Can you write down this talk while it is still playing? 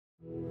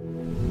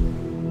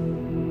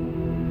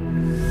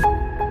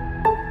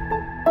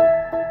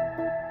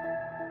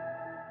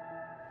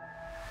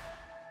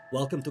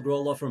Welcome to Grow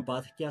Law Firm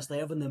Podcast. I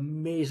have an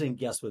amazing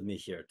guest with me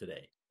here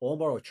today.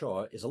 Omar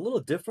Ochoa is a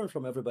little different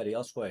from everybody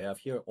else who I have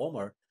here.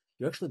 Omar,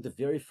 you're actually the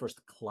very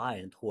first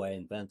client who I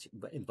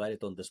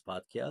invited on this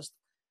podcast.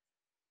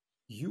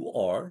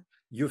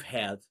 You've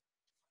had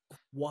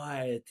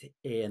quite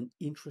an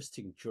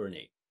interesting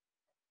journey.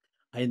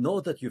 I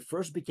know that you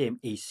first became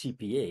a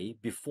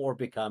CPA before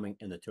becoming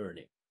an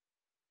attorney.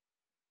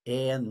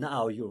 And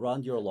now you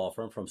run your law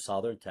firm from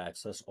Southern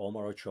Texas,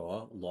 Omar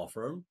Ochoa Law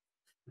Firm.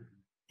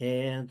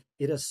 And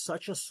it is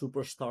such a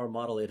superstar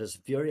model. It is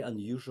very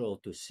unusual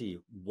to see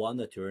one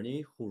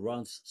attorney who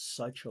runs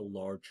such a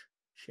large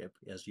ship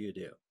as you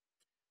do.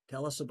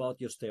 Tell us about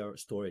your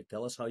story.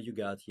 Tell us how you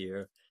got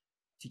here.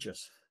 Teach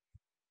us.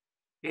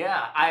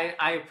 Yeah,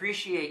 I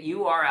appreciate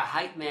you are a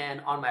hype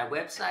man on my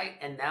website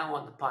and now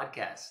on the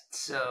podcast.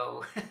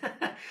 So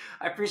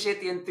I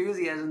appreciate the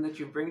enthusiasm that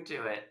you bring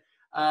to it.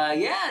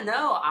 Yeah,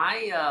 no,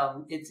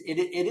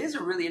 it is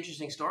a really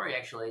interesting story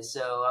actually.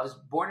 So I was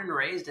born and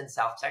raised in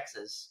South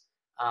Texas,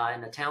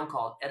 in a town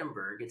called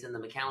Edinburgh. It's in the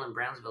McAllen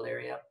Brownsville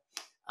area.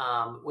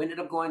 We ended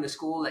up going to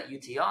school at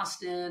UT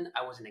Austin.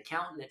 I was an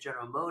accountant at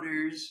General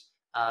Motors.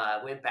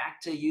 Went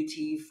back to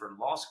UT for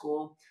law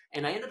school,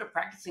 and I ended up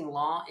practicing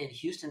law in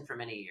Houston for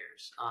many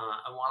years.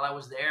 And while I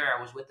was there,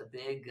 I was with a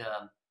big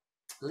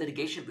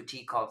litigation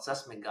boutique called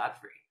Sussman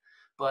Godfrey.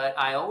 But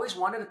I always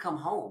wanted to come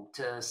home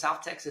to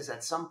South Texas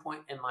at some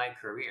point in my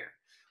career.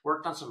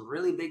 Worked on some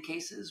really big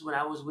cases when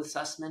I was with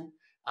Sussman.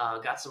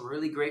 Got some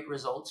really great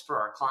results for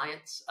our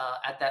clients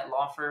at that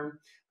law firm.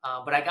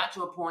 But I got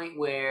to a point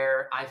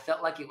where I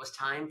felt like it was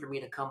time for me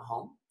to come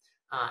home.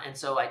 And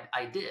so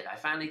I did. I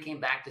finally came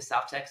back to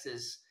South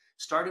Texas,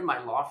 started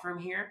my law firm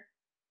here.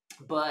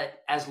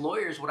 But as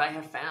lawyers, what I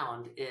have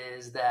found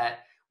is that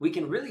we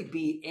can really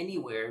be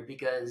anywhere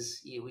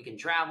because we can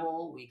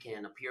travel, we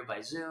can appear by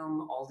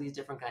Zoom, all these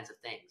different kinds of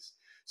things.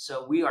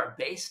 So we are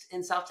based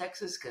in South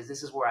Texas because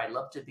this is where I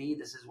love to be.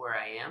 This is where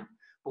I am.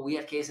 But we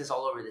have cases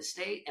all over the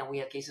state, and we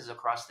have cases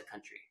across the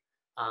country.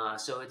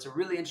 So it's a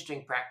really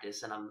interesting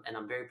practice, and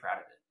I'm very proud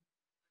of it.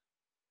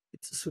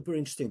 It's super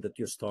interesting that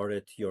you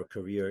started your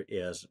career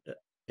as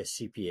a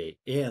CPA,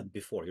 and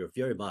before you're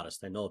very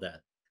modest. I know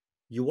that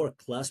you were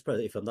class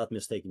president, if I'm not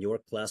mistaken, you were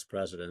class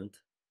president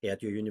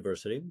at your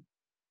university.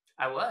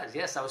 I was,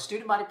 yes, I was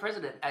student body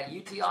president at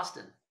UT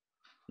Austin.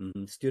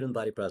 Student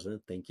body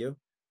president. Thank you.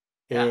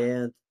 Yeah.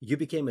 And you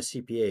became a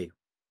CPA.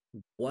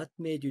 What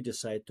made you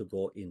decide to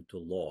go into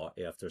law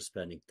after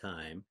spending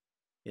time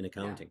in Yeah.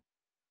 accounting?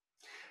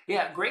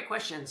 Yeah, great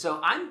question. So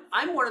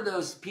I'm one of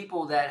those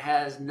people that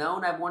has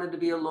known I've wanted to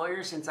be a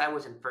lawyer since I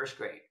was in first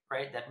grade,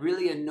 right? That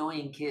really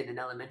annoying kid in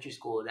elementary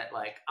school that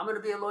like, I'm going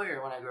to be a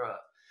lawyer when I grow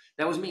up.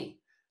 That was me.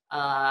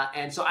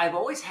 And so I've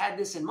always had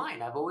this in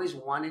mind. I've always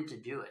wanted to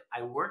do it.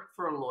 I worked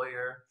for a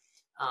lawyer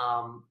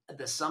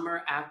the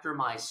summer after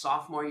my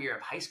sophomore year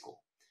of high school.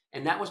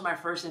 And that was my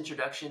first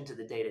introduction to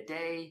the day to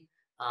day.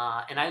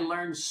 And I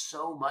learned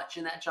so much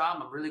in that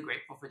job. I'm really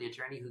grateful for the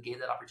attorney who gave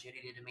that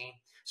opportunity to me.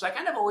 So I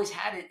kind of always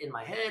had it in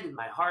my head, in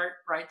my heart,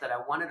 right, that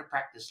I wanted to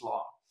practice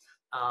law.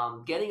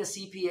 Getting a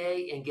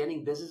CPA and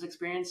getting business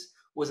experience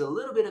was a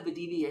little bit of a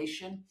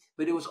deviation,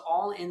 but it was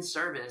all in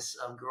service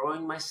of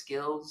growing my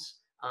skills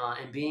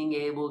and being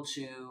able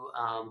to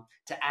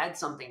add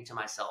something to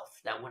myself.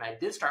 That when I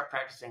did start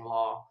practicing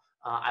law,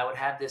 I would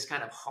have this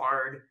kind of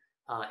hard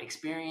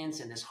experience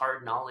and this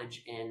hard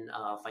knowledge in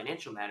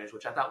financial matters,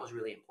 which I thought was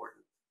really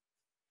important.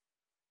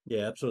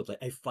 Yeah, absolutely.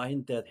 I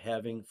find that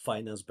having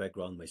finance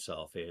background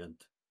myself and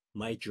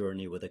my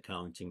journey with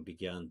accounting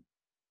began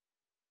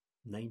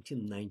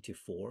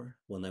 1994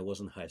 when I was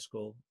in high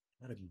school.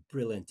 I had a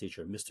brilliant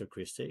teacher, Mr.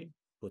 Christie,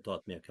 who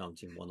taught me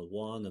accounting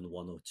 101 and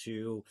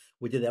 102.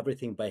 We did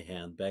everything by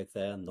hand back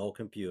then, no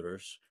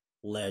computers,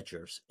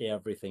 ledgers,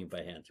 everything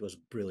by hand. He was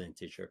a brilliant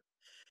teacher.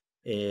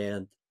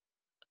 And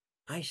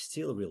I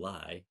still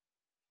rely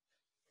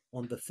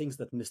on the things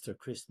that Mr.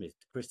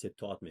 Christie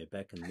taught me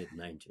back in mid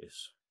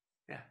 90s.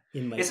 Yeah.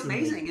 In It's my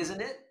amazing,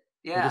 isn't it?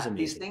 It is Yeah, amazing.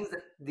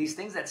 these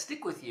things that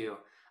stick with you.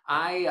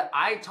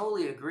 I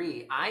totally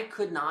agree. I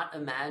could not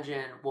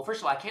imagine, well, first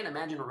of all, I can't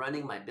imagine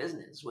running my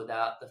business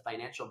without the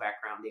financial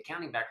background, the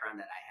accounting background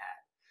that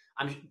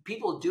I had. I mean,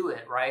 people do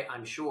it, right?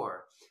 I'm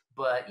sure.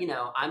 But,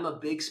 I'm a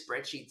big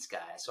spreadsheets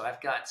guy. So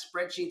I've got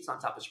spreadsheets on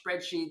top of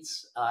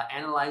spreadsheets,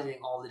 analyzing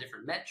all the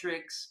different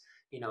metrics,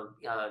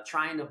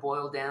 trying to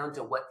boil down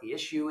to what the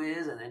issue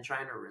is and then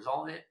trying to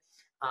resolve it.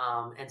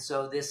 And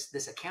so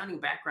this accounting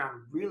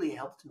background really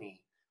helped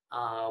me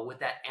with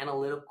that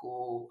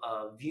analytical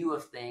view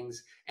of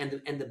things and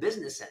the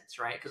business sense,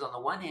 right? Because on the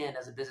one hand,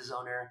 as a business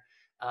owner,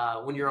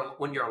 when you're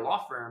a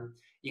law firm,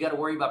 you got to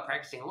worry about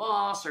practicing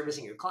law,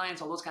 servicing your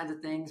clients, all those kinds of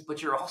things.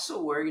 But you're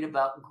also worried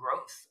about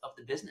growth of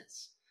the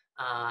business.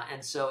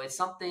 And so it's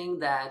something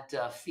that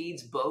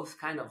feeds both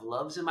kind of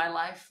loves in my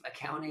life,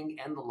 accounting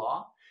and the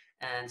law.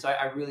 And so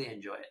I really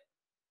enjoy it.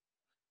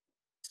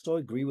 So I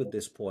agree with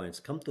these points.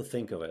 Come to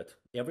think of it,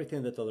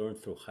 everything that I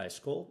learned through high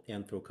school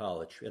and through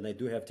college, and I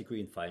do have degree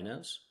in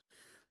finance,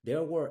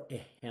 there were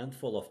a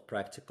handful of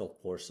practical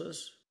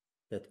courses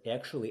that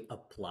actually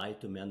apply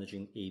to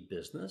managing a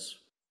business.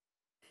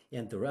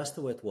 And the rest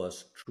of it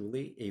was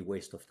truly a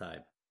waste of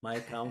time. My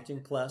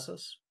accounting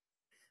classes,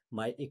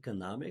 my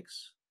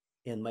economics,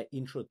 and my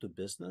intro to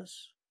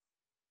business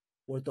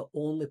were the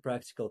only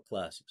practical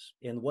classes.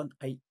 And when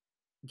I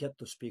get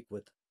to speak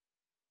with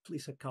at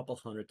least a couple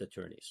hundred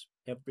attorneys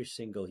every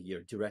single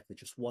year directly,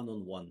 just one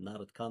on one,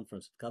 not at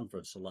conference,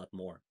 a lot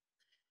more.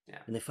 Yeah.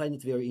 And I find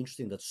it very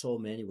interesting that so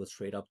many would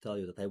straight up tell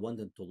you that I went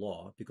into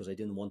law because I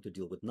didn't want to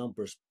deal with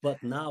numbers,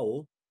 but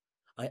now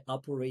I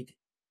operate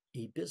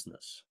a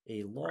business,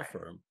 a law Right.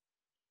 firm.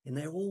 And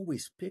I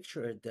always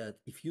pictured that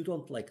if you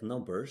don't like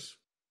numbers,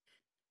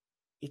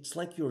 it's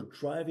like you're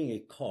driving a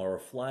car or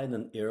flying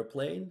an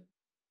airplane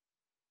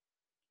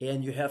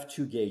and you have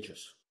two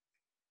gauges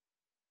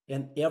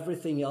and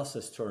everything else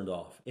is turned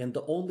off. And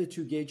the only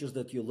two gauges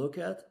that you look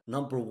at,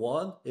 number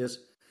one is,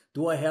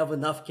 do I have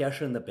enough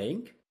cash in the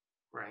bank?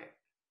 Right.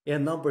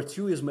 And number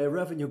two is my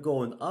revenue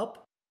going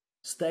up,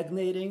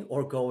 stagnating,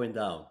 or going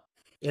down?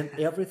 And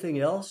everything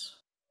else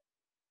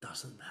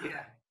doesn't matter.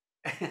 Yeah.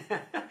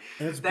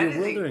 And it's That is a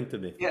bewildering to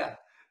me. yeah,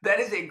 that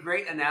is a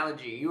great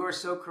analogy. You are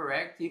so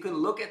correct. You can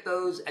look at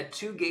those at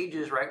two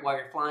gauges, right, while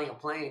you're flying a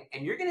plane,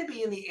 and you're going to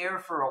be in the air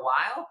for a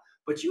while,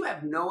 but you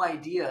have no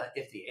idea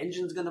if the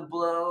engine's going to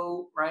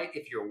blow, right?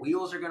 If your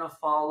wheels are going to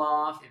fall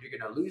off, if you're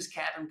going to lose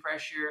cabin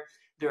pressure.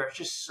 There are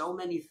just so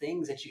many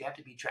things that you have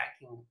to be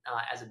tracking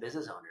as a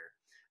business owner.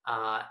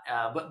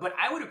 But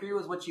I would agree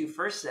with what you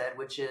first said,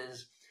 which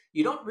is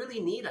you don't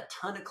really need a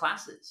ton of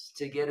classes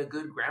to get a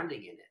good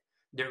grounding in it.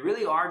 There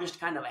really are just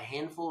kind of a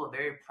handful of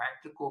very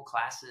practical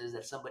classes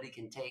that somebody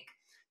can take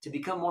to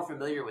become more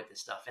familiar with this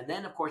stuff. And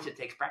then, of course, it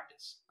takes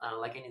practice,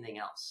 like anything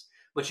else.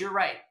 But you're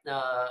right.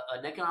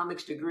 An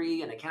economics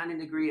degree, an accounting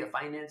degree, a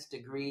finance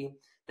degree,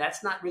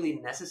 that's not really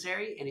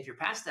necessary. And if you're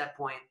past that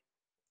point,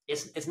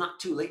 it's not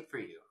too late for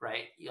you,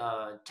 right?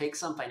 Take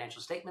some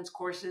financial statements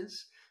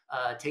courses,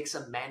 take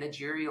some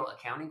managerial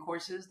accounting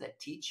courses that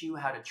teach you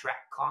how to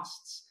track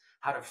costs,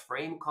 how to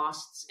frame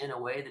costs in a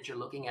way that you're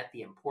looking at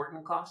the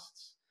important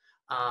costs.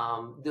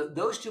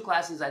 Those two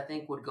classes, I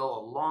think, would go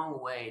a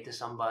long way to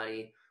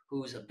somebody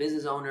who's a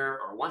business owner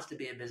or wants to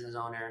be a business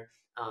owner,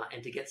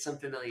 and to get some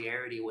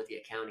familiarity with the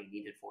accounting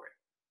needed for it.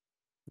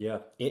 Yeah.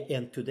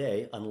 And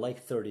today,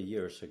 unlike 30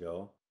 years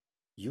ago,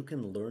 you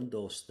can learn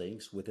those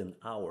things within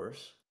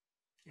hours,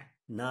 Yeah.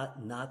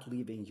 not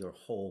leaving your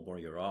home or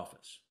your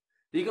office.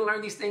 You can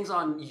learn these things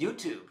on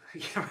YouTube,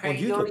 On right?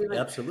 You don't YouTube, even,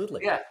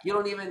 absolutely. yeah, you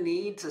don't even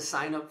need to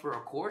sign up for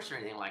a course or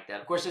anything like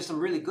that. Of course, there's some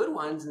really good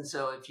ones, and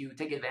so if you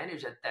take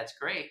advantage, that's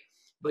great.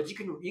 But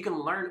you can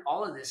learn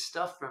all of this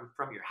stuff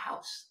from your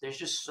house. There's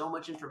just so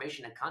much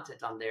information and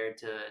content on there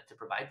to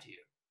provide to you.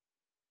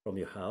 From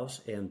your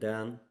house and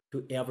then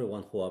to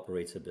everyone who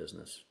operates a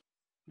business.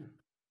 Hmm.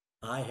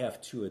 I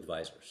have two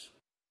advisors.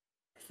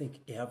 I think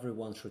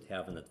everyone should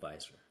have an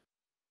advisor.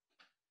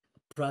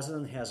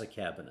 President has a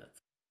cabinet.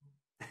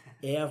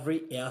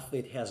 Every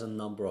athlete has a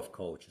number of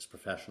coaches,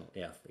 professional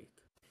athlete.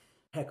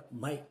 Heck,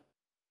 my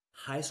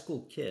high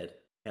school kid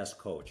has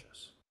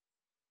coaches,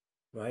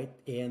 right?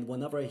 And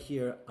whenever I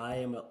hear I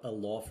am a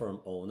law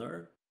firm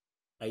owner,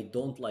 I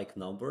don't like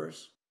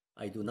numbers,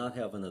 I do not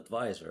have an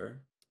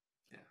advisor,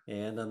 Yeah,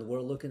 and then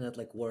we're looking at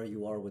like where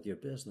you are with your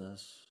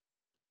business.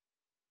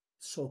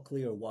 It's so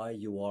clear why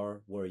you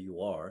are where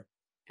you are,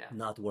 yeah.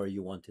 not where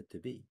you want it to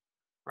be.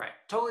 Right.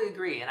 Totally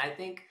agree. And I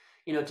think,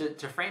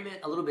 to frame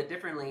it a little bit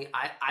differently,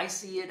 I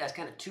see it as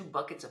kind of two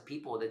buckets of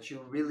people that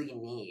you really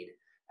need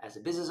as a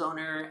business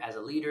owner, as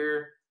a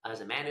leader,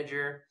 as a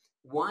manager.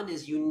 One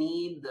is you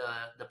need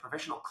the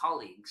professional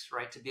colleagues,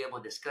 right, to be able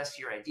to discuss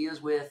your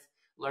ideas with,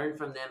 learn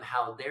from them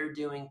how they're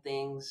doing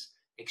things,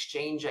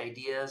 exchange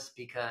ideas,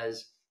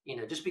 because,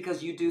 just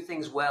because you do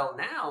things well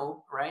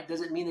now, right,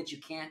 doesn't mean that you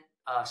can't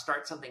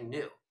start something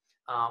new,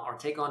 or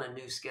take on a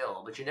new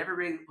skill. But you're never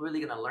really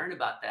going to learn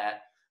about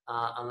that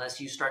unless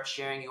you start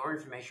sharing your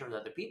information with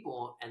other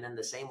people, and then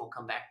the same will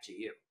come back to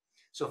you.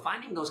 So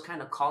finding those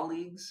kind of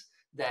colleagues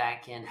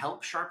that can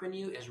help sharpen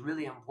you is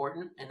really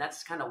important, and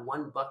that's kind of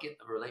one bucket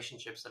of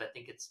relationships that I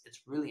think it's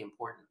really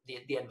important.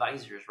 The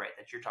advisors, right,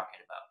 that you're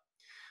talking about.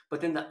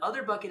 But then the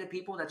other bucket of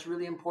people that's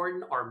really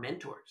important are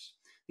mentors.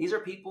 These are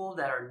people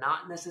that are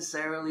not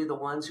necessarily the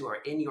ones who are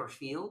in your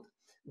field.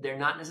 They're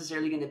not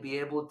necessarily going to be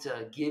able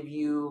to give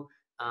you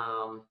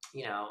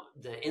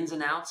the ins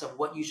and outs of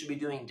what you should be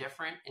doing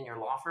different in your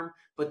law firm,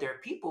 but they're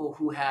people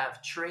who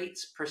have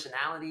traits,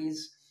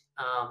 personalities,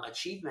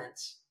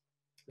 achievements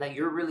that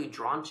you're really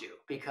drawn to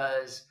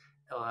because,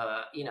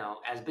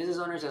 as business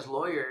owners, as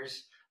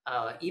lawyers,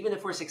 even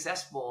if we're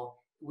successful,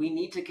 we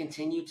need to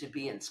continue to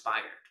be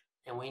inspired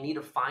and we need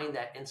to find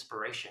that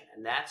inspiration.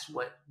 And that's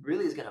what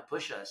really is going to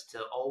push us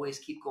to always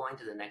keep going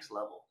to the next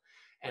level.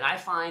 And I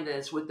find that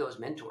it's with those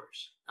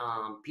mentors,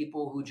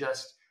 people who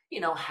just,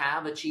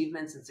 have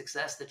achievements and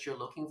success that you're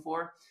looking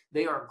for.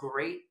 They are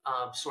great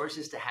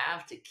sources to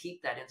have to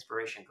keep that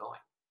inspiration going.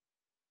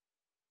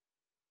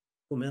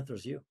 Who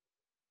mentors you?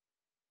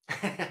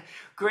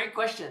 Great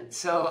question.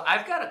 So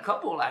I've got a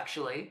couple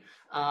actually.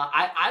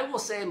 I will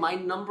say my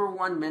number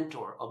one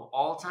mentor of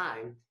all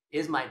time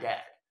is my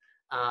dad.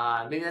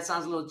 Maybe that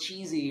sounds a little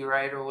cheesy,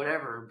 right, or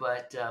whatever,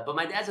 but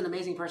my dad's an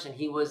amazing person.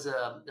 He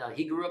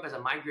grew up as a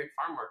migrant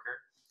farm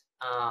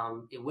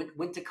worker. It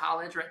went to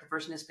college, right, the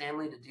first in his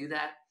family to do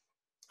that.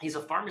 He's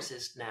a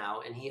pharmacist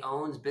now, and he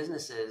owns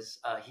businesses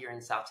here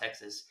in South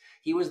Texas.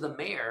 He was the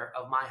mayor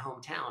of my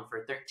hometown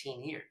for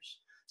 13 years.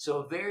 So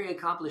a very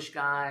accomplished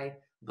guy,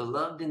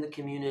 beloved in the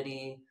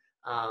community,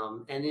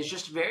 and is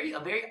just a very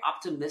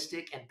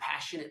optimistic and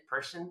passionate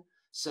person.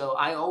 So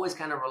I always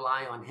kind of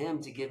rely on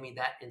him to give me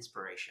that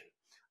inspiration.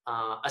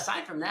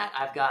 Aside from that,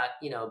 I've got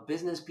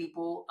business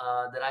people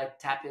that I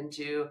tap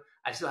into.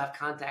 I still have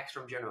contacts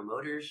from General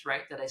Motors,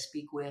 right, that I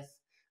speak with.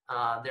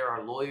 There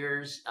are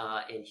lawyers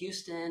in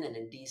Houston and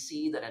in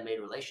DC that I made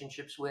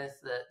relationships with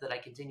that I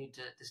continue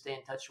to stay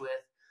in touch with.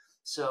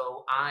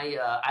 So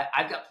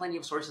I've got plenty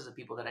of sources of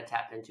people that I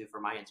tap into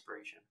for my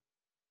inspiration.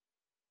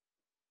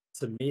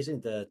 It's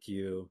amazing that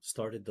you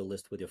started the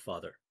list with your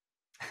father.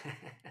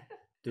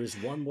 There's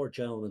one more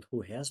gentleman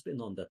who has been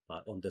on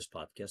on this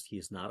podcast. He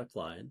is not a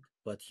client,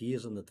 but he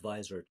is an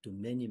advisor to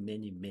many,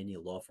 many, many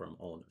law firm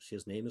owners.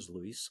 His name is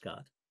Luis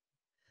Scott,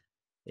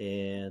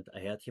 and I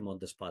had him on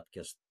this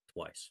podcast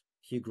twice.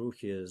 He grew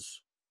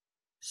his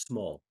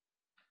small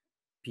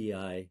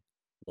PI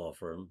law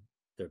firm.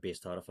 They're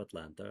based out of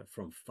Atlanta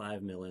from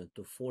 5 million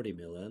to 40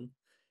 million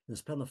in the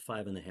span of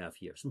 5.5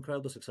 years.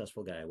 Incredibly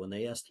successful guy. When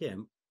I asked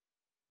him,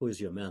 who is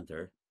your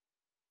mentor?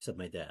 He said,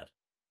 my dad.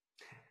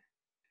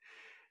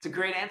 It's a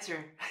great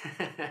answer,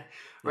 It is a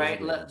right?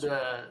 great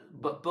answer.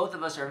 But both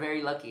of us are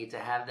very lucky to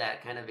have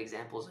that kind of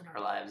examples in our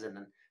lives, and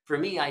then for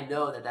me, I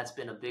know that that's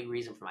been a big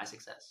reason for my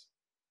success.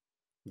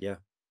 Yeah,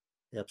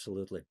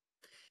 absolutely.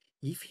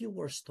 If you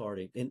were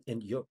starting,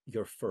 and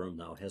your firm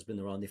now has been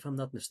around, if I'm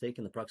not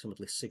mistaken,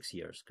 approximately 6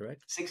 years,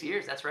 correct? 6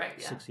 years, that's right.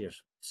 Yeah. 6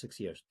 years, 6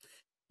 years.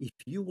 If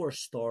you were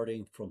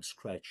starting from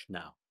scratch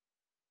now,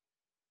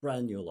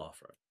 brand new law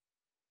firm,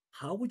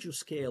 how would you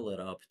scale it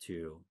up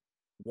to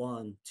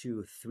 1,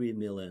 2, 3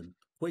 million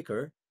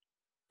quicker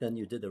than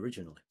you did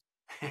originally?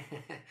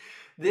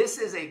 This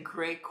is a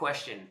great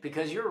question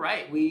because you're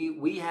right.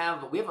 We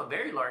have a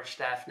very large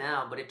staff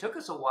now, but it took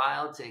us a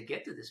while to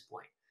get to this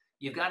point.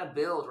 You've got to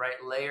build right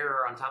layer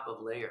on top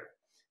of layer.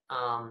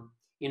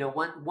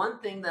 One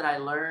thing that I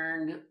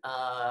learned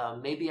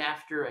maybe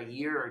after a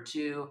year or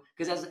two,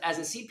 because as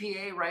a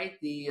CPA, right,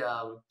 the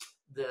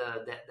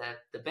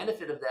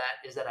benefit of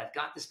that is that I've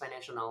got this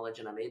financial knowledge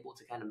and I'm able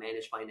to kind of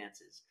manage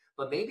finances.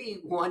 But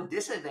maybe one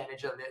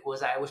disadvantage of it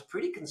was I was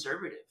pretty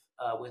conservative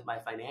with my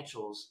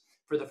financials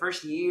for the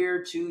first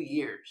year, 2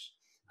 years.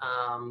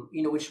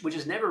 Which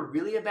is never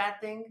really a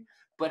bad thing,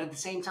 but at the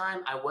same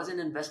time, I wasn't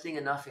investing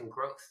enough in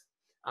growth.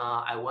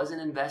 I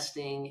wasn't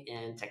investing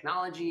in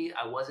technology.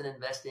 I wasn't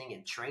investing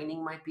in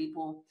training my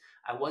people.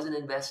 I wasn't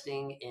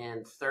investing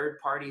in third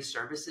party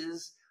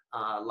services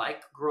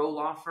like Grow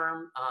Law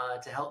Firm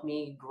to help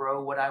me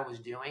grow what I was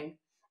doing.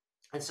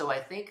 And so I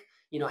think,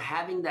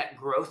 having that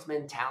growth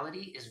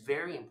mentality is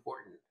very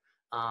important.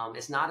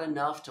 It's not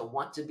enough to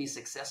want to be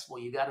successful.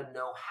 You got to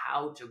know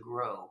how to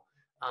grow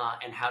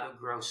and how to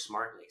grow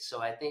smartly.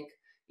 So I think,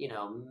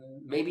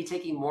 maybe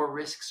taking more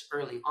risks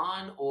early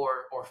on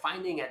or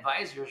finding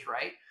advisors,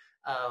 right,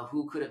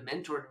 who could have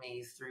mentored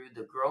me through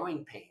the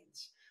growing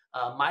pains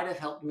might have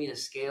helped me to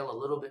scale a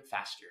little bit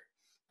faster.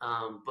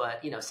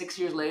 But 6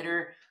 years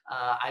later,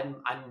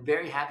 I'm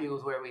very happy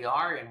with where we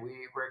are, and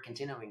we're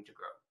continuing to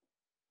grow.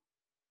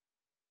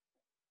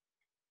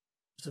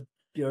 It's a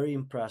very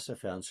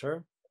impressive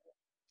answer.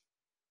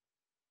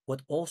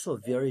 What also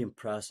very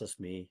impresses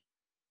me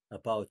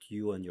about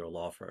you and your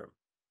law firm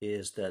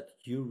is that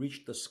you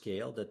reached the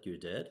scale that you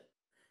did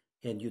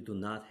and you do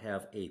not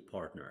have a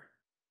partner.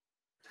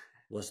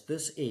 Was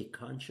this a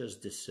conscious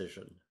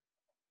decision?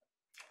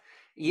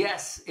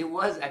 Yes, it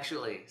was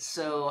actually.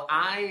 So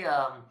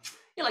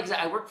like I said,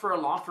 I worked for a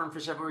law firm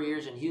for several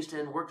years in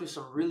Houston. Worked with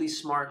some really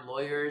smart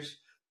lawyers,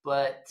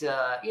 but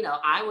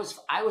I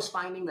was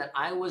finding that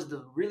I was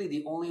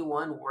the only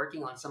one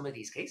working on some of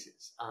these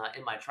cases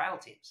in my trial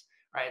teams,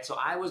 right? So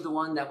I was the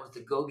one that was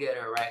the go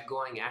getter, right,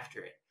 going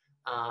after it.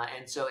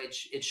 And so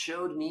it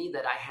showed me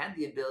that I had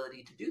the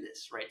ability to do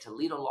this, right, to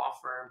lead a law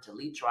firm, to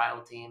lead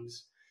trial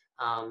teams.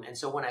 And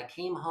so when I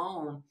came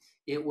home,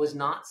 it was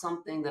not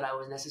something that I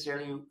was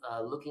necessarily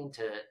looking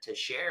to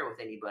share with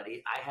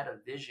anybody. I had a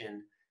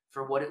vision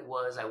for what it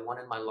was I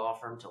wanted my law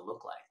firm to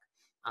look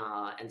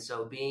like. And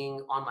so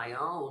being on my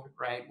own,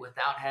 right,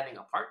 without having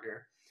a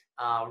partner,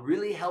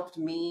 really helped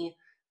me,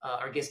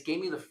 or I guess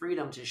gave me the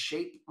freedom to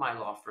shape my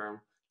law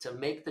firm to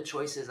make the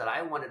choices that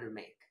I wanted to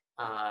make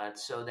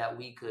so that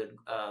we could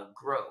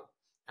grow.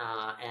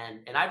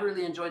 And I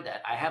really enjoyed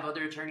that. I have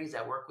other attorneys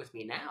that work with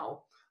me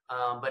now,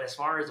 but as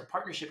far as a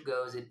partnership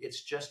goes,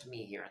 it's just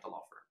me here at the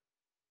law firm.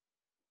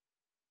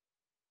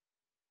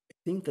 I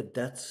think that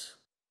that's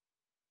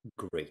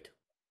great.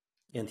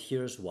 And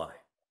here's why.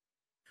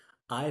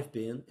 I've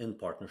been in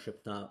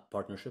partnerships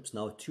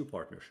now, two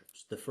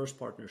partnerships. The first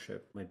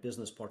partnership, my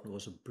business partner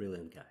was a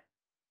brilliant guy,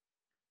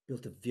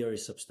 built a very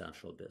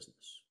substantial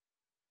business.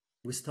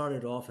 We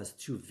started off as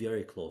two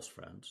very close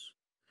friends,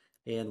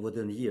 and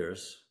within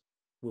years,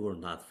 we were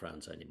not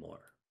friends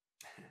anymore.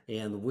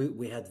 And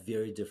we had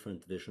very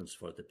different visions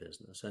for the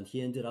business. And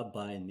he ended up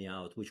buying me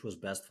out, which was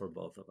best for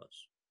both of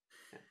us.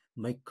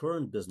 My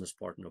current business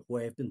partner, who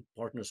I've been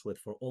partners with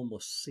for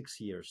almost 6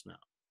 years now,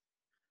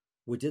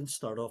 we didn't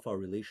start off our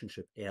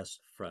relationship as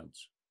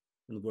friends.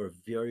 And we're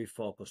very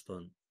focused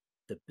on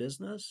the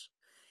business,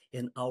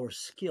 and our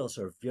skills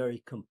are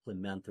very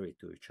complementary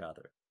to each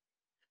other.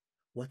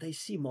 What I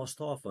see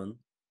most often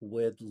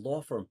with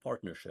law firm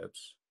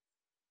partnerships,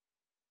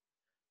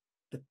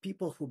 the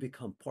people who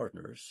become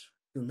partners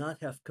do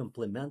not have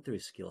complementary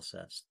skill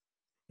sets.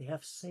 They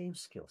have same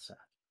skill set.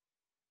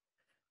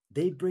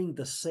 They bring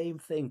the same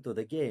thing to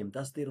the game,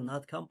 thus they do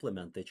not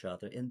complement each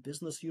other, and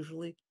business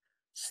usually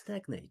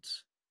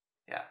stagnates.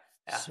 Yeah,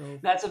 yeah. So,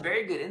 That's a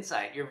very good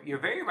insight. You're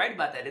very right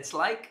about that. It's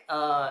like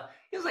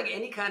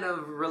any kind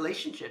of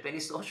relationship, any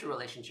social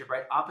relationship,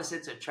 right?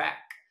 Opposites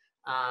attract.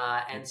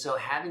 yep. And so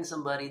having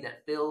somebody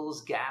that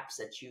fills gaps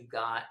that you've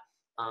got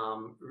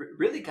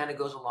really kind of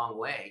goes a long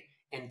way.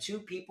 And two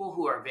people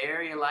who are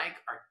very alike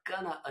are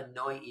gonna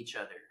annoy each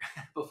other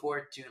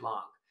before too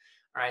long.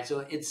 All right,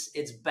 so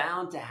it's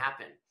bound to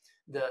happen.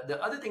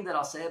 The other thing that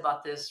I'll say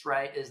about this,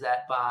 right, is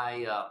that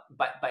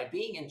by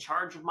being in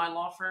charge of my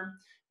law firm,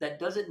 that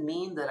doesn't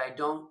mean that I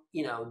don't,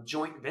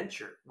 joint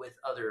venture with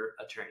other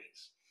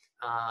attorneys.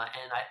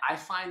 And I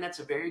find that's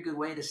a very good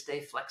way to stay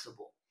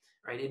flexible,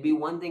 right? It'd be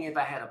one thing if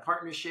I had a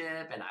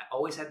partnership and I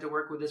always had to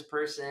work with this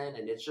person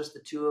and it's just the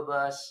two of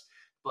us.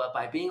 But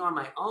by being on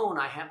my own,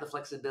 I have the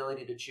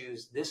flexibility to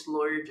choose this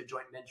lawyer to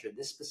joint venture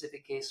this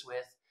specific case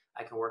with.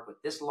 I can work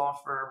with this law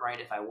firm, right,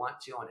 if I want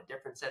to on a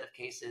different set of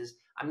cases.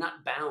 I'm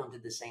not bound to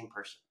the same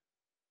person.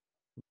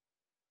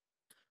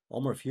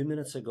 Omar, a few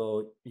minutes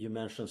ago, you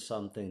mentioned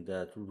something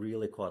that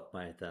really caught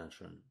my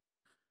attention.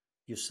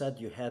 You said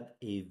you had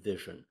a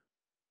vision.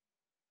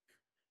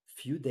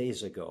 Few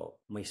days ago,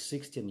 my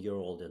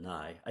 16-year-old and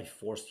I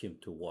forced him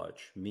to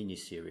watch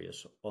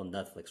miniseries on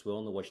Netflix. We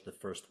only watched the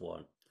first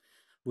one.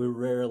 We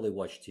rarely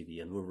watch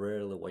TV, and we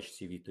rarely watch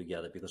TV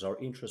together because our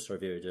interests are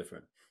very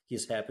different.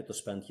 He's happy to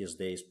spend his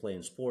days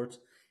playing sports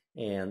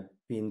and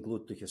being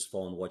glued to his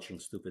phone watching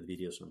stupid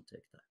videos on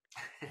TikTok.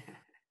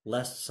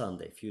 Last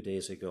Sunday, a few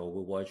days ago,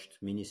 we watched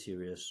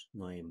miniseries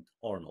named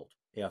Arnold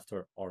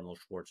after Arnold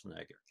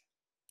Schwarzenegger.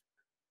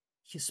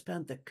 He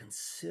spent a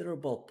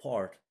considerable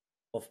part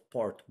of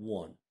part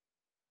one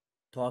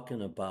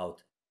talking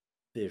about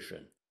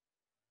vision.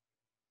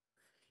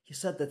 He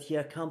said that he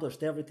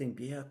accomplished everything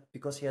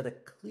because he had a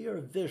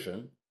clear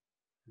vision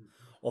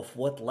of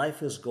what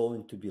life is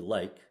going to be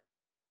like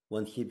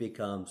when he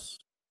becomes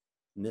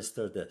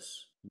Mr.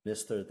 This,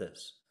 Mr.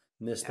 This,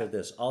 Yeah. Mr.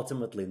 This,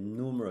 ultimately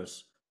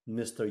numerous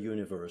Mr.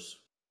 Universe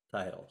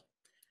titles.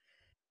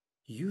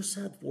 You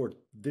said word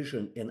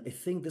vision, and I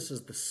think this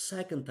is the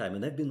second time,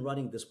 and I've been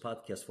running this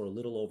podcast for a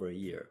little over a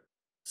year.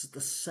 This is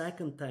the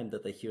second time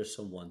that I hear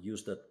someone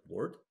use that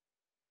word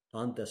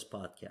on this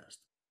podcast.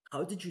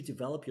 How did you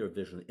develop your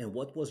vision, and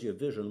what was your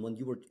vision when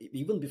you were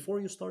even before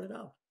you started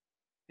out?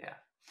 Yeah.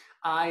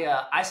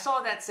 I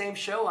saw that same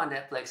show on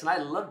Netflix and I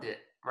loved it.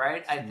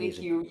 Right. It's I think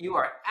amazing. you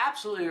are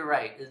absolutely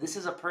right. This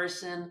is a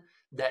person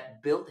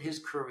that built his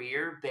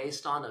career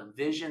based on a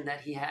vision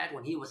that he had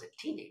when he was a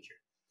teenager,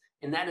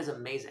 and that is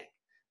amazing.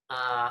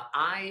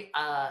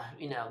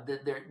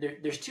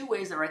 There's two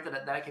ways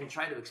that I can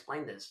try to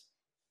explain this.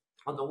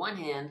 On the one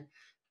hand,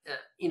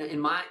 in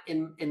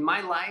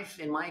my life,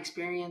 in my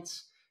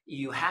experience,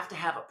 you have to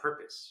have a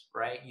purpose,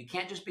 right? You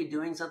can't just be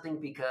doing something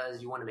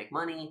because you want to make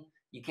money.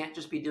 You can't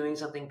just be doing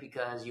something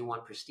because you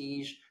want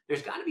prestige.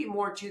 There's got to be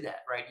more to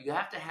that, right? You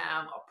have to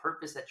have a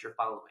purpose that you're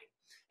following.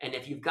 And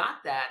if you've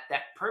got that,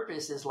 that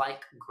purpose is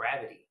like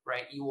gravity,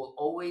 right? You will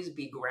always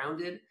be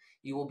grounded.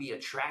 You will be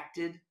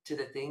attracted to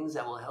the things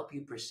that will help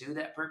you pursue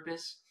that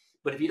purpose.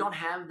 But if you don't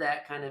have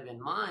that kind of in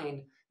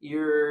mind,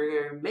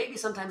 you're maybe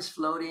sometimes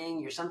floating.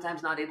 You're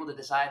sometimes not able to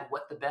decide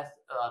what the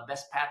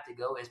best path to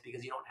go is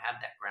because you don't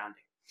have that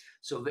grounding.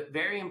 So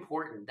very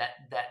important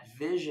that that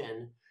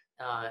vision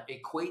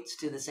equates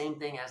to the same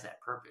thing as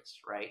that purpose,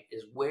 right?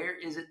 Is where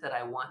is it that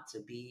I want to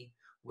be?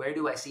 Where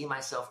do I see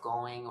myself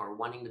going or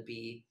wanting to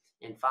be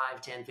in 5,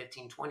 10,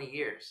 15, 20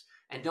 years?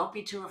 And don't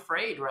be too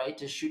afraid, right,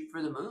 to shoot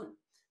for the moon.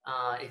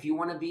 If you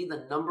want to be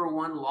the number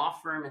one law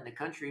firm in the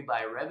country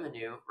by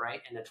revenue,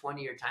 right, in a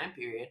 20-year time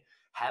period,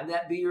 have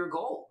that be your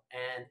goal.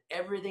 And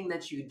everything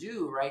that you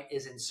do, right,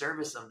 is in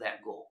service of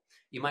that goal.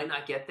 You might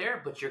not get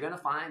there, but you're going to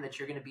find that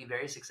you're going to be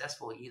very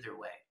successful either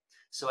way.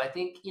 So I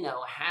think,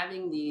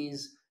 having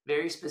these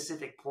very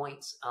specific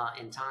points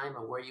in time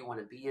of where you want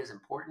to be is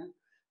important.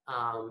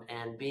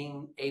 And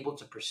being able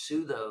to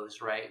pursue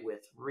those, right,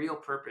 with real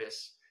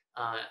purpose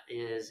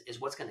is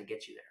what's going to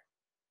get you there.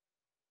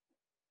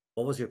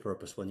 What was your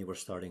purpose when you were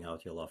starting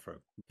out your law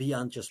firm?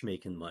 Beyond just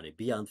making money,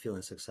 beyond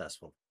feeling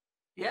successful.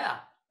 Yeah.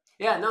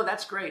 Yeah, no,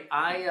 that's great.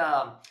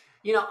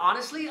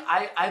 Honestly,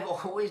 I've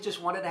always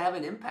just wanted to have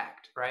an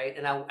impact, right?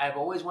 And I've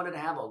always wanted to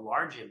have a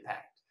large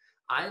impact.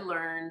 I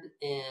learned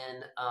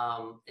in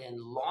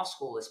law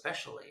school,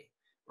 especially,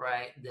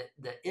 right, that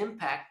the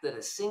impact that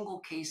a single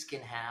case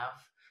can have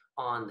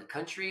on the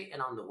country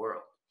and on the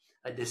world.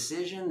 A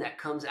decision that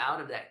comes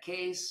out of that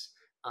case,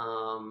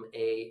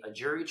 a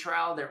jury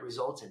trial that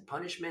results in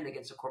punishment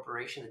against a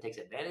corporation that takes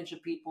advantage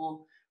of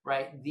people,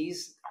 right?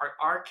 These are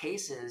our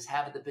cases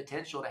have the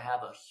potential to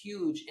have a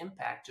huge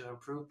impact to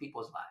improve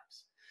people's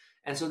lives.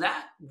 And so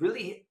that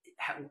really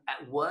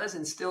was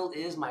and still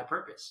is my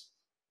purpose.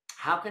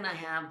 How can I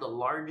have the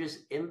largest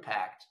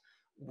impact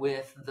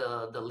with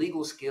the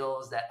legal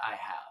skills that I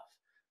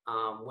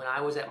have? When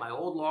I was at my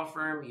old law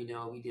firm,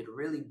 we did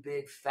really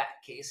big,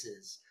 fat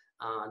cases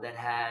that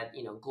had,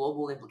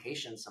 global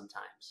implications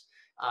sometimes.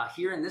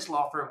 Here in this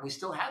law firm, we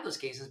still have those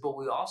cases, but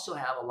we also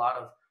have a lot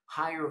of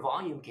higher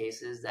volume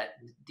cases that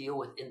deal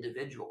with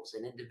individuals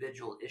and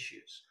individual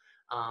issues.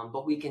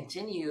 But we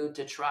continue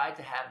to try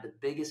to have the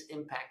biggest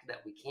impact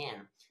that we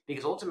can,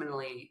 because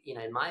ultimately,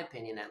 in my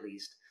opinion at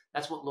least,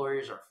 that's what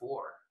lawyers are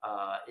for,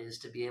 is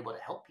to be able to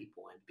help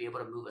people and be able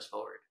to move us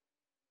forward.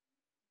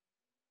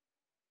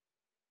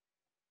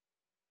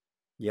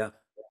 Yeah,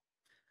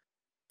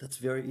 that's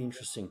very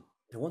interesting.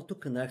 I want to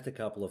connect a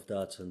couple of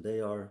dots, and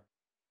they are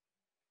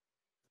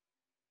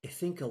I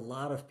think a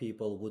lot of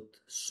people would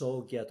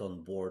so get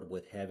on board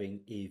with having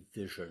a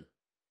vision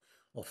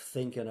of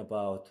thinking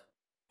about,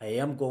 I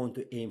am going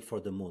to aim for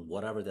the moon,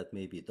 whatever that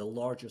may be, the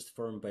largest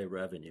firm by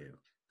revenue,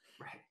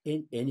 Right.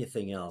 in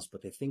anything else.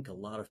 But I think a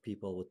lot of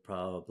people would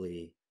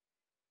probably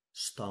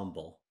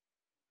stumble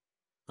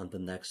on the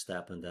next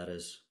step, and that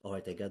is, all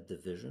right, I got the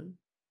vision,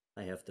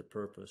 I have the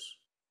purpose,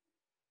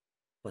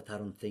 but I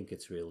don't think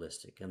it's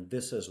realistic. And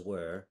this is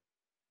where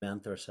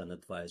mentors and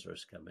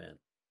advisors come in.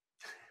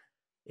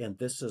 And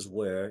this is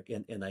where,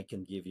 and I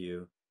can give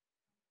you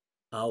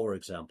our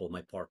example,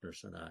 my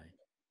partners and I.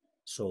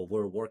 So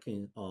we're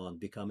working on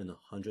becoming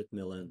 $100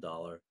 million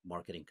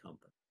marketing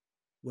company.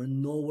 We're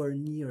nowhere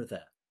near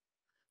that.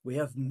 We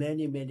have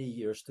many, many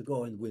years to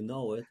go, and we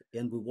know it,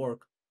 and we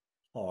work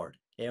hard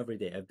every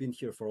day. I've been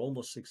here for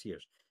almost 6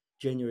 years.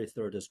 January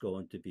 3rd is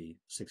going to be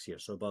 6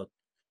 years, so about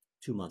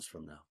 2 months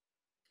from now.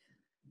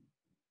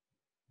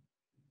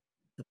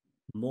 The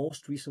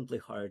most recently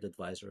hired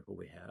advisor who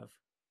we have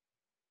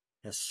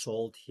has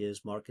sold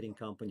his marketing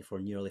company for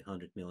nearly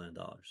 $100 million.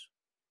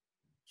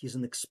 He's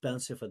an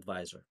expensive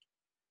advisor.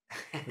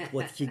 But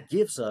what he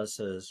gives us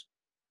is,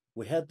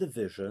 we had the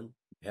vision,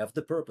 we have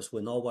the purpose,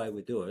 we know why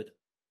we do it.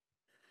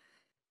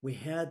 We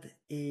had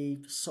a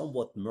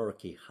somewhat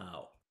murky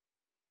how.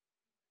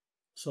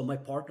 So my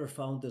partner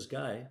found this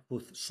guy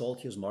who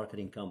sold his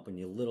marketing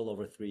company a little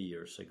over 3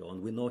 years ago,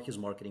 and we know his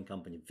marketing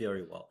company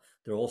very well.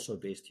 They're also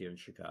based here in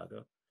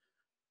Chicago,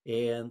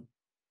 and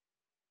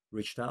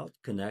reached out,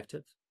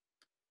 connected.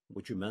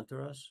 Would you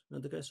mentor us?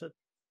 And the guy said,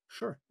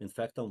 sure. In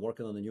fact, I'm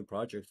working on a new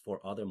project for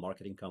other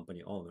marketing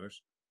company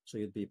owners, so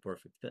you'd be a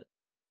perfect fit.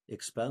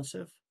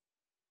 Expensive?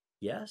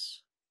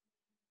 Yes.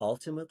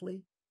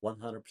 Ultimately,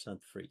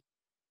 100% free.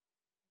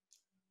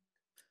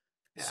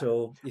 Yeah.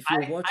 So if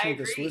you're I watching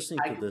this, agree. listening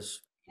to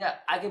this, Yeah,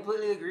 I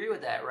completely agree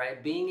with that,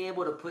 right? Being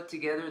able to put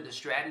together the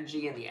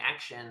strategy and the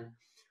action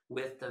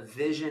with the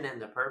vision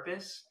and the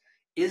purpose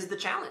is the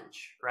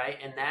challenge, right?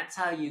 And that's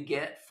how you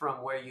get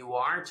from where you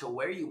are to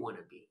where you want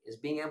to be, is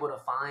being able to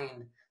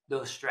find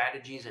those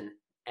strategies and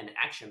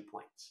action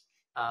points.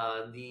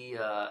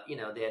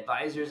 The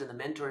advisors and the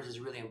mentors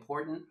is really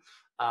important.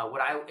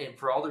 And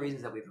for all the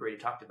reasons that we've already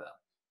talked about.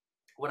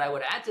 What I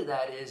would add to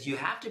that is you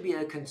have to be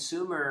a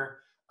consumer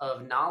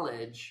of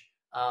knowledge,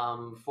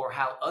 for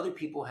how other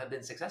people have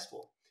been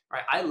successful.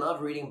 Right. I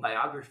love reading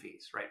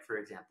biographies, right? For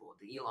example,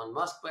 the Elon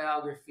Musk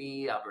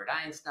biography, Albert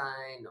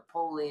Einstein,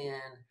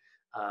 Napoleon,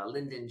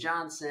 Lyndon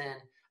Johnson.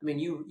 I mean,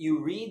 you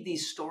read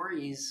these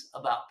stories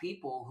about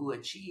people who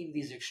achieve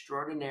these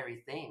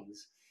extraordinary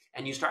things,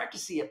 and you start to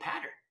see a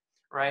pattern,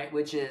 right?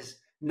 Which is,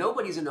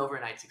 nobody's an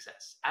overnight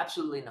success.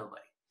 Absolutely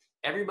nobody.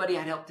 Everybody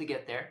had help to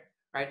get there,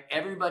 right?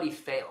 Everybody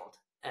failed,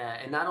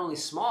 and not only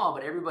small,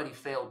 but everybody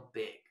failed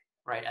big,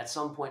 right, at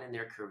some point in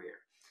their career.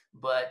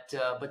 But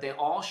they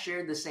all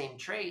shared the same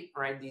trait,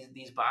 right?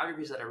 These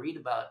biographies that I read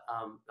about,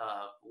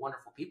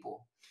 wonderful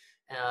people,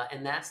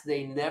 and that's,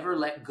 they never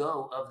let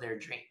go of their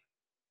dream,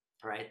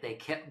 right? They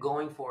kept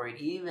going for it,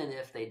 even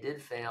if they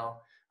did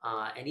fail,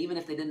 and even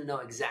if they didn't know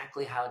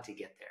exactly how to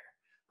get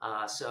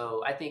there.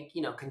 So I think,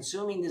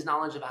 consuming this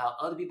knowledge of how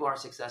other people are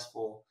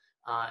successful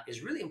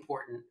is really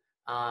important,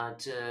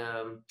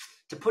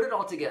 to put it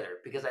all together,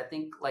 because I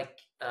think, like,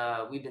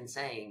 we've been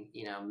saying,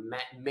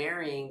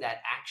 marrying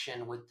that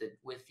action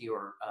with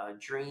your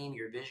dream,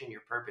 your vision,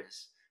 your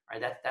purpose,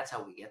 right? That's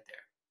how we get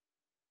there.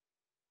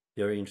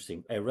 very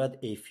interesting. I read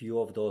a few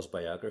of those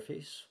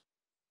biographies.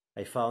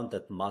 I found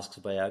that Musk's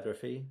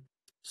biography,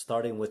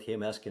 starting with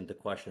him asking the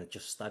question, it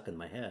just stuck in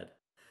my head.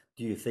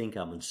 Do you think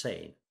I'm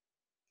insane?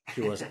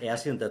 He was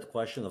asking that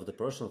question of the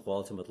person who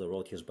ultimately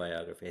wrote his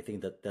biography. I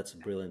think that that's a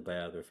brilliant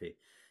biography.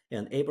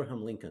 And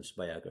Abraham Lincoln's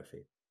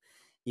biography.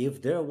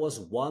 If there was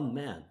one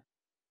man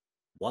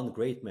one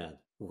great man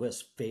who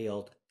has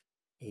failed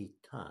a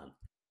ton.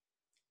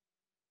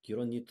 You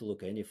don't need to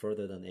look any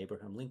further than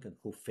Abraham Lincoln,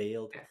 who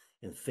failed Yeah.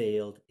 and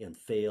failed and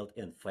failed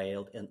and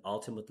failed and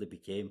ultimately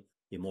became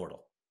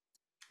immortal.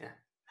 Yeah.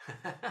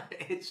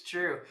 It's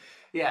true.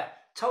 Yeah,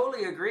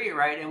 totally agree,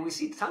 right? And we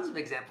see tons of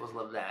examples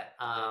of that.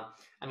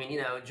 I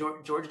mean,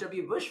 George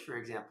W. Bush, for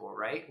example,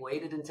 right,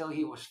 waited until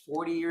he was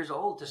 40 years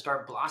old to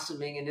start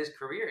blossoming in his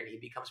career, and he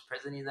becomes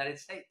president of the United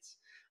States.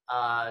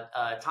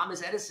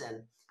 Thomas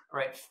Edison,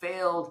 right,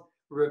 failed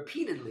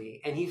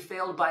repeatedly, and he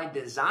failed by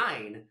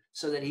design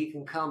so that he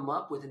can come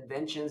up with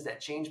inventions that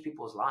change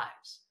people's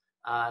lives.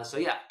 So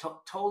yeah,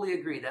 totally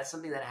agree. That's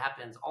something that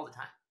happens all the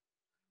time.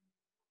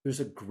 There's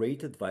a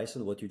great advice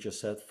in what you just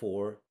said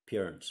for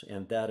parents,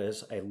 and that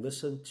is I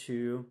listened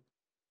to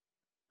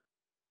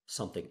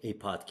something, a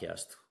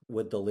podcast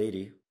with the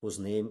lady whose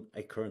name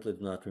I currently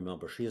do not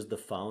remember. She is the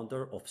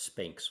founder of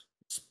Spanx,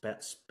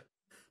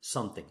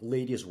 something,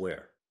 ladies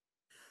wear.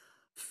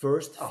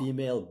 First Oh,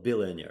 female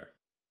billionaire.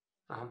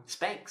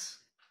 Spanx.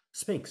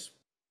 Spanx.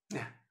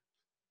 Yeah.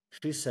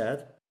 She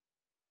said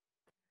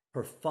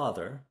her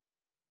father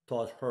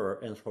taught her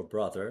and her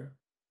brother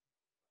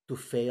to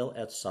fail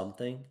at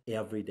something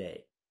every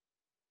day.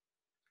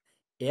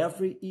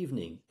 Every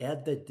evening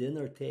at the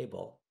dinner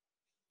table,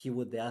 he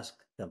would ask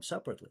them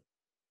separately,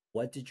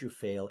 what did you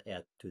fail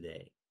at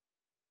today?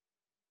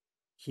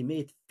 He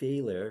made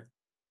failure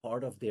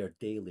part of their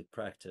daily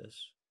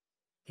practice,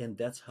 and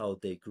that's how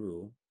they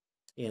grew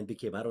and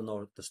became. I don't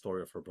know the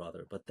story of her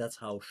brother, but that's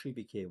how she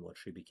became what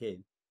she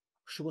became.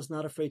 She was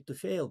not afraid to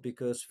fail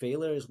because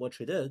failure is what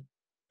she did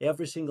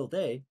every single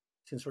day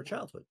since her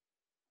childhood.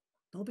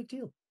 No big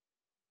deal.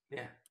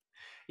 Yeah.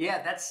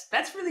 Yeah,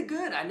 that's really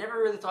good. I never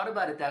really thought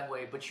about it that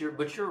way, but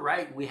you're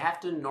right. We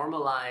have to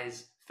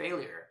normalize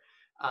failure.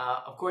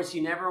 Of course,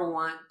 you never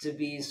want to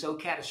be so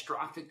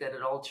catastrophic that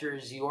it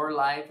alters your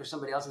life or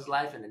somebody else's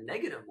life in a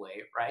negative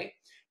way, right?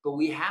 But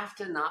we have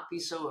to not be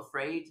so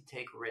afraid to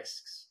take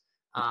risks.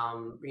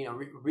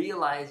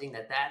 Realizing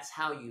that that's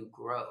how you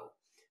grow.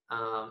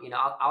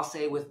 I'll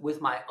say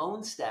with my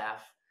own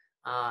staff,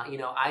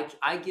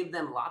 I give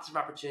them lots of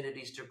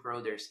opportunities to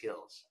grow their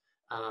skills.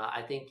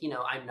 I think,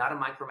 I'm not a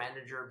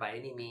micromanager by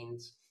any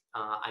means.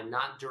 I'm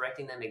not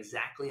directing them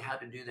exactly how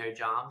to do their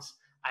jobs.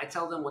 I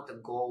tell them what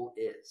the goal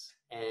is,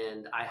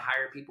 and I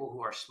hire people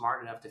who are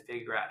smart enough to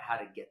figure out how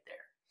to get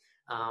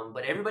there.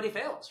 But everybody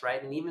fails,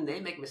 right? And even they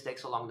make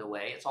mistakes along the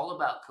way. It's all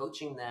about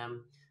coaching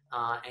them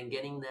and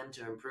getting them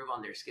to improve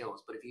on their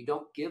skills. But if you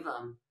don't give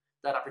them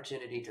that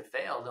opportunity to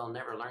fail, they'll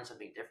never learn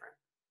something different.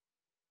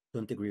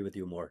 Couldn't agree with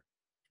you more.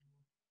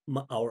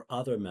 Our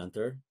other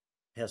mentor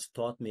has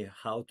taught me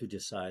how to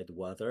decide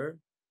whether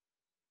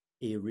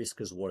a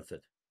risk is worth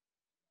it.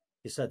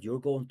 He said, you're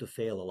going to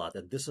fail a lot.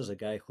 And this is a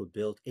guy who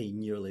built a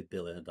nearly $1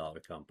 billion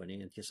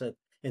company. And he said,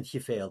 and he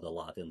failed a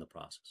lot in the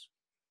process.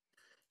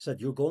 He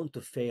said, you're going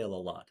to fail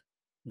a lot.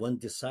 When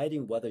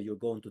deciding whether you're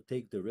going to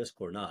take the risk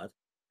or not,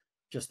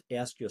 just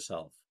ask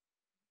yourself,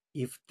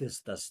 if this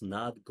does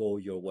not go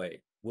your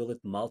way, will it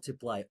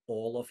multiply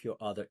all of your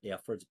other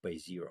efforts by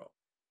zero?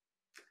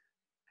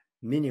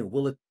 Meaning,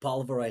 will it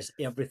pulverize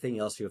everything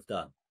else you've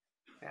done?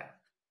 Yeah.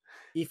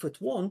 If it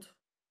won't,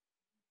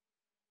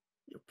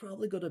 you're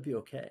probably going to be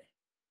okay.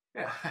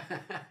 Yeah.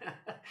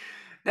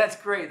 That's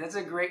great. That's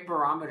a great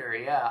barometer.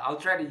 Yeah. I'll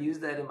try to use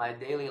that in my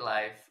daily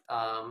life.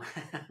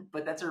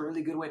 But that's a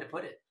really good way to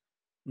put it.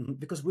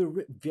 Because we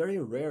very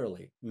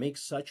rarely make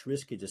such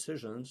risky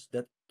decisions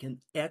that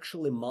can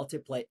actually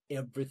multiply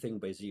everything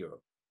by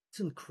zero. It's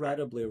Right.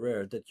 incredibly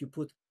rare that you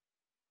put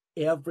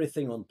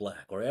everything on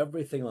black or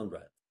everything on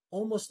red.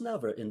 Almost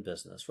never in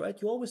business, right?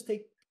 You always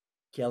take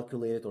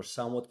calculated or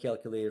somewhat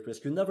calculated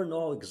risk. You never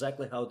know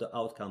exactly how the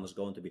outcome is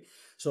going to be.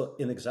 So,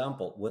 an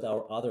example with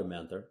our other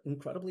mentor,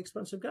 incredibly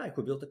expensive guy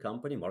who built a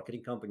company,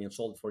 marketing company, and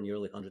sold it for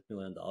nearly $100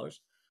 million.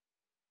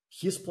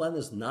 His plan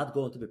is not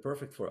going to be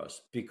perfect for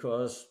us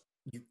because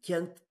you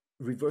can't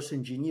reverse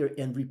engineer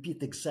and repeat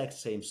the exact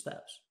same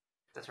steps.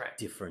 That's right.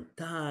 Different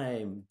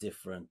time,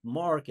 different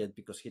market,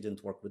 because he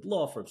didn't work with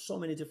law firms, so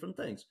many different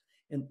things.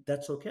 And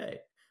that's okay.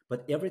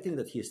 But everything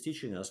that he is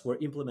teaching us, we're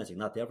implementing,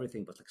 not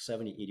everything, but like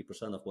 70,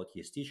 80% of what he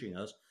is teaching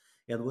us.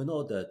 And we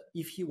know that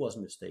if he was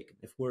mistaken,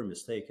 if we're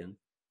mistaken,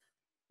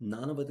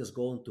 none of it is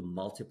going to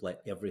multiply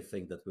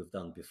everything that we've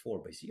done before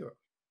by zero.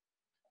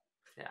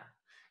 Yeah.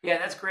 Yeah,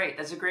 that's great.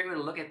 That's a great way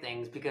to look at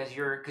things because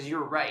you're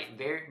right.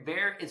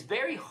 It's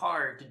very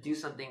hard to do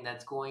something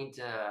that's going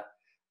to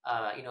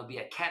be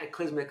a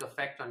cataclysmic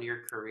effect on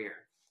your career.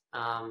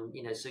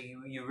 So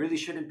you really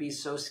shouldn't be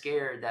so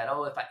scared that,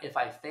 oh, if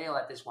I fail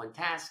at this one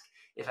task,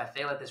 if I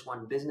fail at this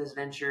one business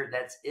venture,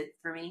 that's it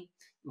for me.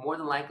 More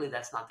than likely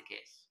that's not the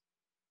case.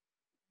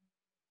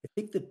 I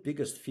think the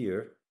biggest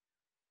fear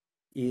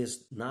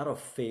is not of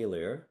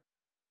failure,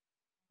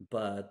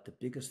 but the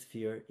biggest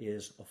fear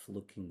is of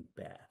looking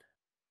bad.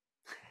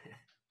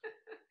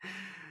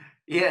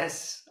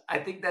 Yes, I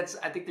think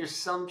there's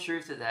some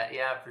truth to that.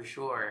 Yeah, for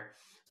sure.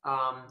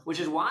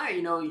 Which is why,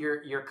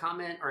 your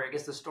comment, or I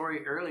guess the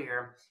story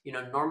earlier,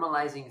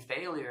 normalizing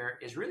failure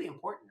is really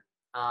important.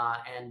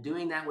 And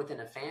doing that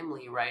within a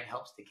family, right,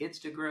 helps the kids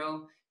to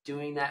grow.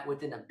 Doing that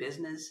within a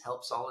business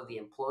helps all of the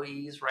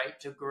employees, right,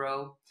 to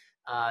grow.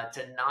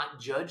 To not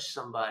judge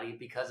somebody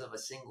because of a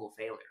single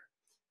failure.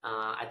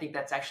 I think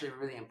that's actually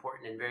really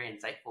important and very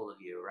insightful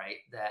of you, right?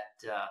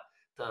 That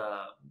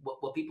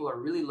what people are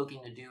really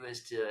looking to do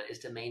is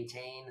to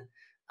maintain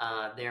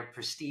their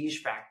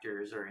prestige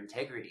factors or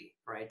integrity,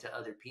 right, to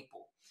other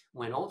people.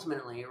 When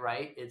ultimately,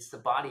 right, it's the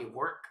body of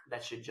work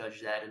that should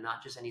judge that, and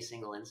not just any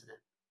single incident.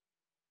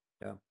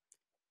 Yeah.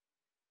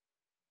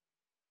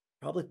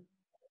 Probably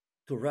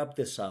to wrap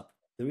this up,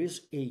 there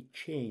is a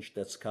change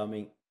that's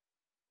coming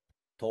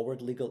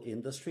toward legal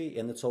industry,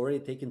 and it's already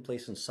taken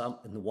place in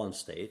one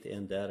state,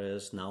 and that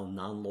is now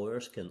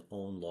non-lawyers can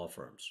own law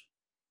firms.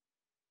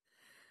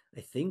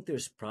 I think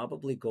there's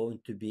probably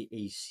going to be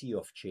a sea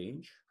of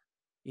change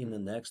in the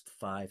next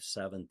 5,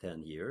 7,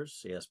 10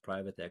 years as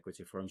private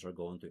equity firms are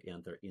going to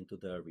enter into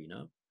the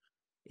arena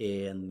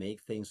and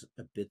make things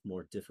a bit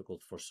more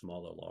difficult for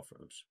smaller law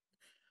firms.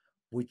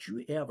 Would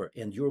you ever,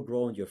 and you're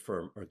growing your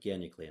firm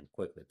organically and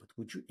quickly, but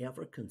would you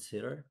ever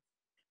consider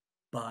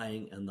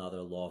buying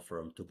another law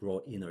firm to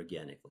grow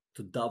inorganically,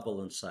 to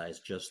double in size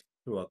just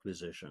through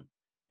acquisition?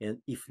 And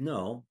if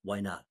no, why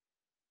not?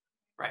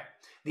 Right.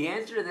 The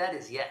answer to that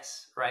is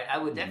yes, right? I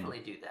would Hmm. definitely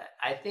do that.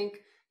 I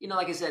think,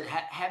 like I said,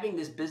 having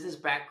this business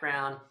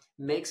background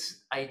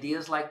makes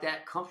ideas like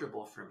that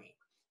comfortable for me.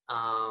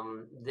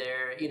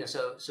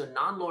 So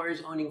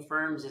non-lawyers owning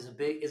firms is a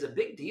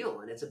big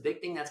deal, and it's a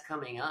big thing that's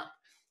coming up.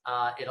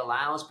 It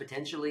allows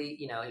potentially,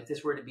 if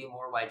this were to be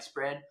more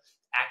widespread,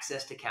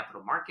 access to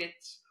capital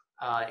markets.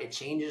 It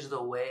changes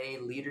the way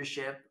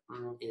leadership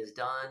is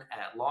done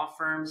at law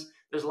firms.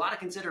 There's a lot of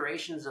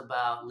considerations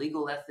about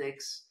legal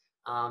ethics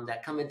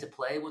that come into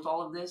play with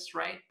all of this,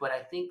 right? But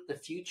I think the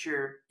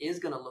future is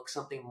going to look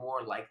something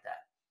more like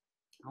that,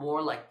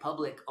 more like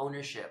public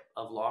ownership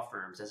of law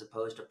firms as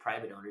opposed to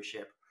private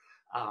ownership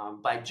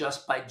by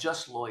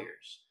just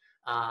lawyers.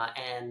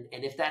 And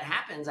if that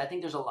happens, I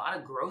think there's a lot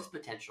of growth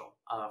potential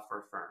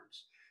for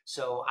firms.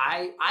 So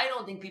I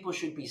don't think people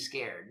should be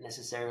scared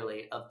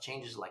necessarily of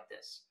changes like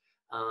this.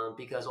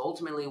 Because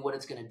ultimately, what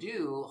it's going to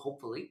do,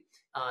 hopefully,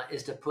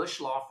 is to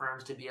push law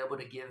firms to be able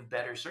to give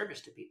better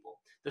service to people.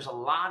 There's a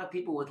lot of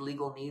people with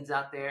legal needs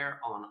out there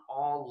on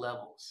all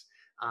levels.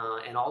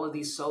 And all of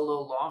these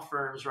solo law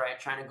firms, right,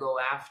 trying to go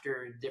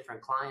after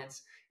different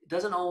clients, it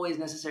doesn't always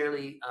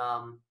necessarily,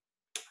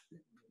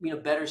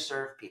 better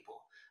serve people.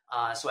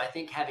 So I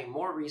think having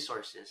more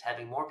resources,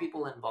 having more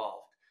people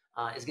involved,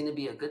 is going to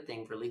be a good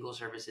thing for legal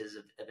services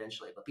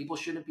eventually. But people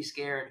shouldn't be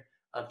scared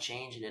of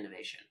change and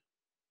innovation.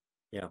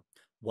 Yeah.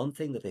 One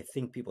thing that I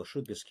think people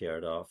should be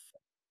scared of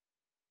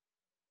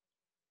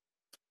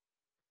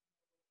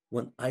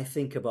when I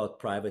think about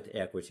private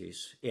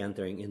equities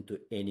entering into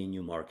any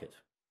new market,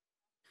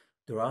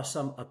 there are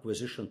some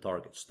acquisition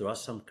targets. There are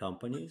some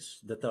companies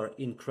that are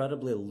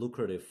incredibly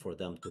lucrative for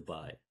them to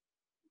buy.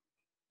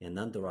 And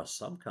then there are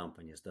some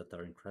companies that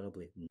are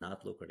incredibly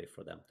not lucrative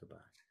for them to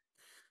buy.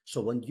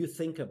 So when you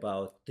think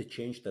about the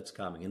change that's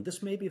coming, and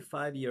this may be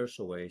 5 years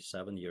away,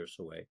 7 years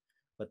away,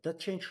 but that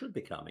change should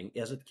be coming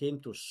as it came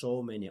to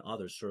so many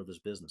other service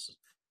businesses,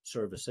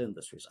 service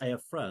industries. I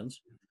have friends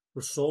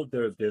who sold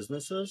their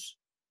businesses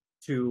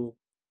to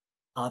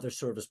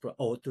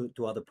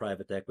to other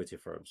private equity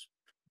firms.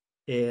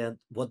 And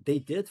what they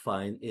did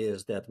find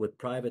is that with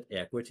private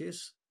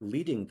equities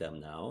leading them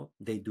now,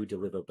 they do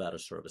deliver better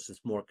service.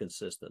 It's more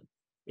consistent.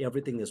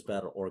 Everything is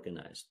better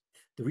organized.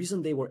 The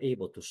reason they were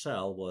able to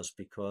sell was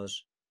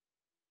because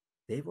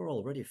they were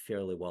already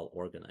fairly well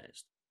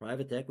organized.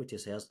 Private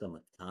equities asked them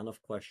a ton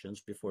of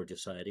questions before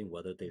deciding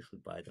whether they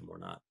should buy them or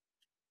not.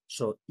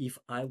 So if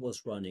I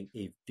was running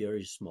a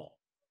very small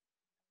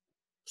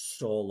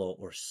solo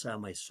or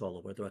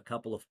semi-solo, where there are a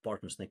couple of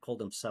partners, and they call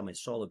them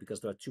semi-solo because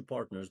there are two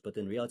partners, but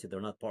in reality,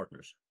 they're not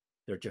partners.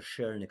 They're just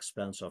sharing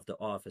expense of the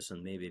office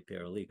and maybe a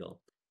paralegal.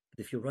 But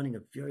if you're running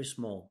a very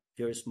small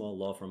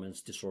law firm and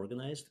it's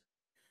disorganized,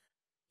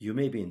 you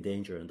may be in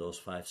danger in those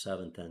 5,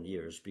 7, 10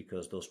 years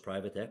because those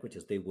private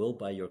equities, they will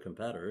buy your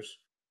competitors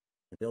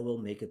and they will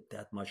make it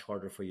that much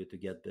harder for you to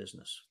get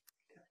business.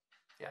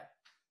 Yeah.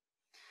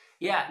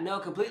 Yeah, no,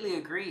 completely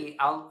agree.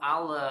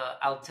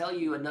 I'll tell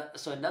you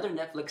so another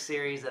Netflix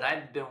series that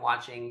I've been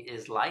watching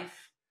is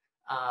Life,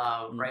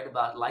 Mm. right,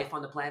 about life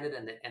on the planet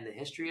and the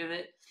history of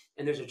it.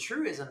 And there's a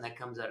truism that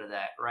comes out of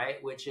that,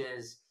 right, which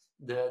is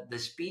the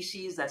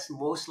species that's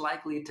most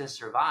likely to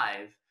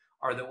survive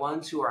are the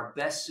ones who are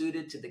best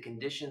suited to the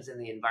conditions and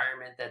the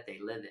environment that they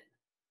live in,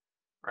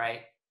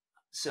 right?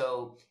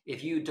 So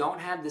if you don't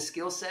have the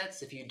skill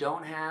sets, if you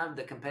don't have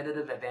the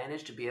competitive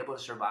advantage to be able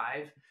to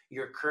survive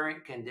your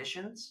current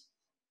conditions,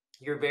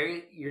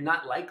 you're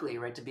not likely,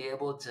 right, to be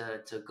able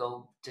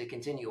to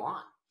continue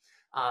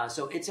on.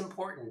 So it's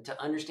important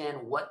to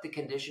understand what the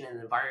condition and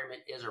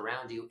environment is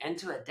around you and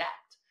to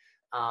adapt.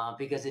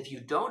 Because if you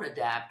don't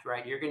adapt,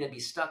 right, you're going to be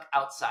stuck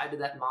outside of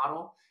that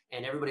model,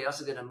 and everybody else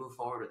is going to move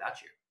forward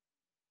without you.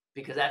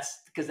 Because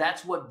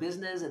that's what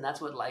business and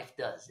that's what life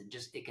does.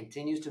 It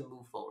continues to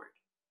move forward.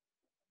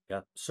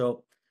 Yeah.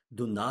 So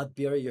Do not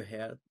bury your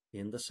head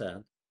in the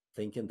sand,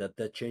 thinking that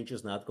that change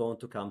is not going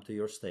to come to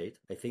your state.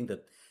 I think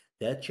that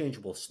that change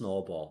will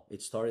snowball.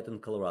 It started in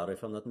Colorado,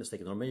 if I'm not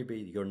mistaken, or maybe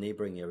your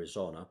neighboring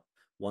Arizona,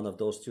 one of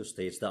those two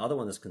states. The other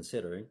one is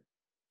considering,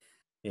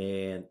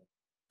 and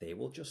they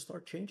will just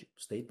start changing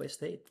state by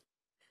state.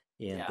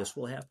 And Yeah, this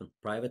will happen.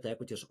 Private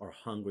equities are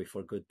hungry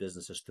for good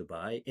businesses to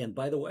buy. And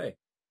by the way,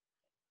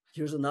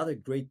 here's another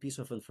great piece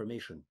of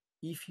information.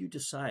 If you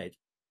decide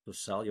to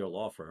sell your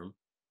law firm,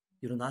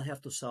 you do not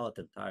have to sell it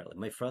entirely.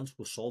 My friends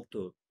who sold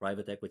to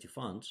private equity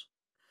funds,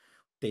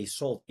 they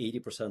sold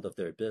 80% of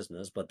their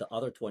business, but the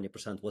other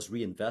 20% was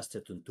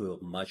reinvested into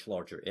a much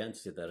larger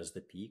entity that is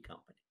the PE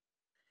company.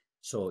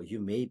 So you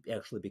may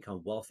actually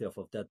become wealthy off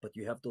of that, but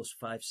you have those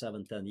 5,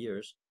 7, 10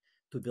 years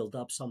to build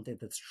up something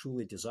that's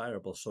truly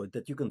desirable so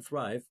that you can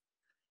thrive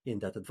in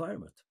that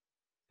environment.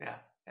 yeah,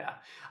 yeah.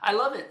 I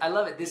love it. I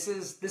love it. This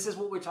is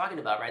what we're talking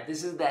about, right?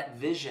 This is that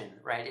vision,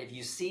 right? If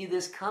you see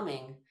this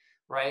coming,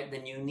 right,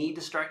 then you need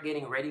to start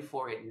getting ready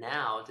for it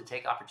now to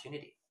take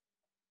opportunity.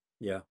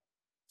 Yeah,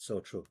 so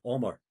true.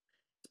 Omar,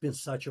 it's been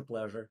such a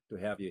pleasure to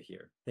have you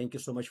here. Thank you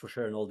so much for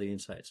sharing all the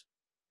insights.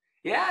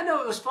 Yeah,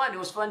 no, it was fun. It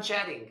was fun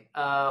chatting.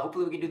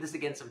 Hopefully, we can do this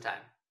again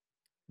sometime.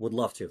 Would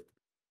love to.